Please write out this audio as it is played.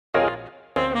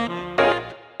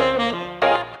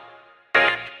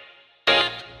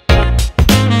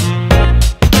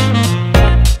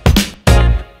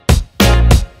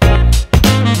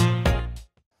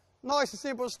nice and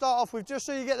simple to start off with, just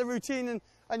so you get the routine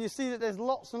and you see that there's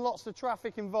lots and lots of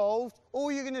traffic involved.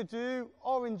 All you're going to do,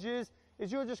 oranges,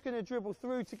 is you're just going to dribble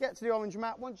through to get to the orange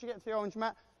mat. Once you get to the orange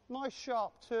mat, nice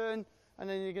sharp turn, and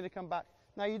then you're going to come back.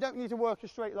 Now you don't need to work a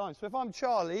straight line. So if I'm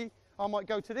Charlie, I might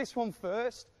go to this one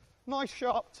first, nice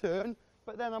sharp turn,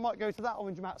 but then I might go to that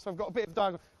orange mat. So I've got a bit of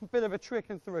diagonal, a bit of a trick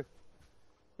and through.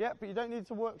 Yeah, but you don't need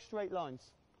to work straight lines.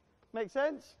 Make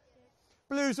sense?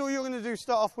 Blues, all you're going to do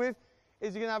start off with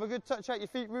is you're going to have a good touch out your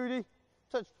feet, Rudy.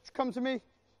 Touch, come to me.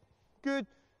 Good,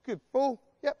 good. Ball,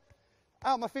 yep.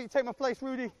 Out my feet, take my place,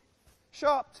 Rudy.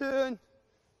 Sharp turn,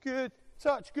 good.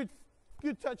 Touch, good,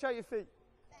 good touch out your feet.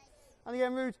 And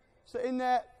again, Rude, so in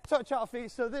there, touch out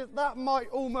feet. So that might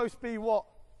almost be what?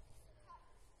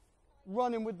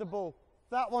 Running with the ball.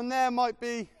 That one there might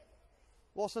be,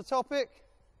 what's the topic?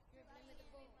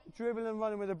 Dribbling and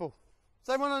running with the ball.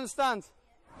 Does everyone understand?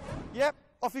 Yep,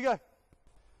 off you go.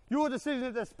 Your decision.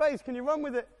 If there's space, can you run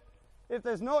with it? If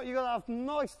there's not, you've got to have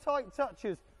nice tight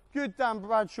touches. Good, Dan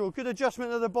Bradshaw. Good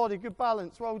adjustment of the body. Good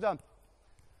balance. Well done.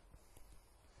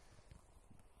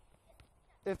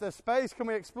 If there's space, can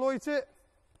we exploit it?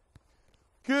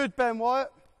 Good, Ben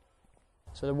Wyatt.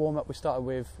 So the warm-up we started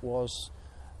with was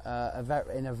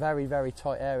in a very, very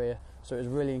tight area. So it was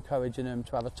really encouraging them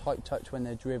to have a tight touch when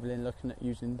they're dribbling, looking at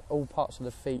using all parts of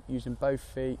the feet, using both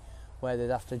feet, where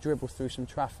they'd have to dribble through some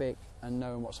traffic and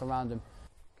knowing what's around them.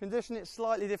 Condition it's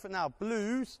slightly different now.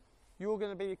 Blues, you're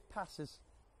going to be passes.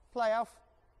 Play, Alf.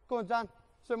 Go on, Dan.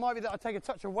 So it might be that I take a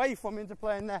touch away from him to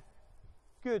play in there.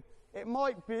 Good. It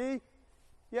might be,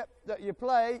 yep, that you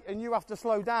play and you have to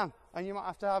slow down and you might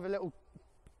have to have a little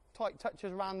tight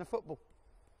touches around the football.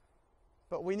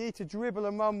 But we need to dribble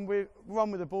and run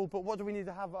with the ball, but what do we need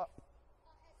to have up?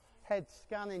 Head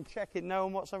scanning, checking,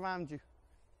 knowing what's around you.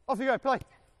 Off you go, play.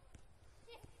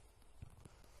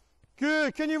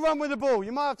 Good, can you run with the ball?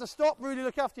 You might have to stop, Rudy,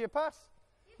 look after your pass.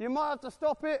 You might have to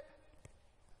stop it.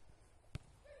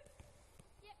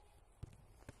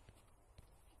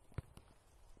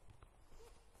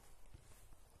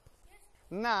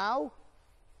 Now,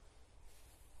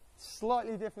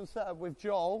 slightly different setup with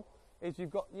Joel is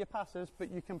you've got your passers, but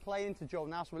you can play into Joel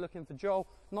now. So we're looking for Joel,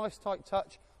 nice tight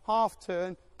touch, half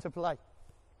turn to play.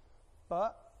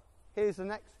 But here's the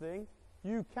next thing.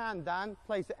 You can, Dan,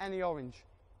 place at any orange.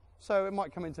 So it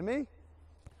might come into me.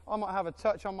 I might have a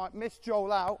touch. I might miss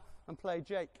Joel out and play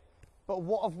Jake. But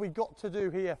what have we got to do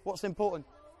here? What's important?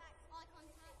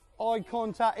 Eye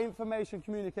contact, information,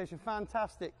 communication.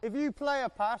 Fantastic. If you play a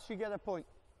pass, you get a point.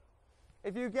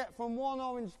 If you get from one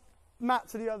orange mat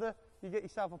to the other, you get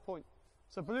yourself a point.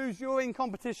 So Blues, you're in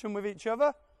competition with each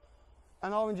other,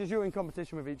 and Oranges, you're in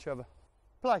competition with each other.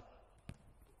 Play.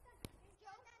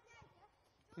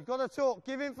 You've got to talk,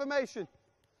 give information.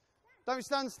 Don't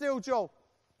stand still, Joel.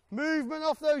 Movement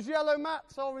off those yellow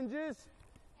mats, Oranges.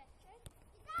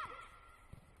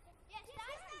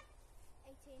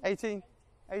 18,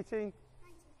 18,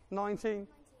 19,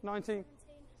 19,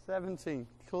 17.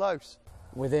 Close.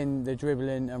 Within the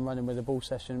dribbling and running with the ball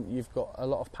session, you've got a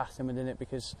lot of passing within it,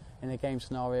 because in a game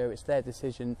scenario it's their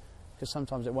decision, because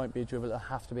sometimes it won't be a dribble, it'll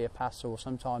have to be a pass, or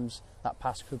sometimes that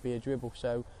pass could be a dribble.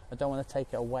 So I don't want to take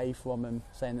it away from them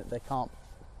saying that they can't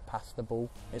pass the ball.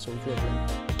 It's all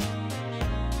dribbling.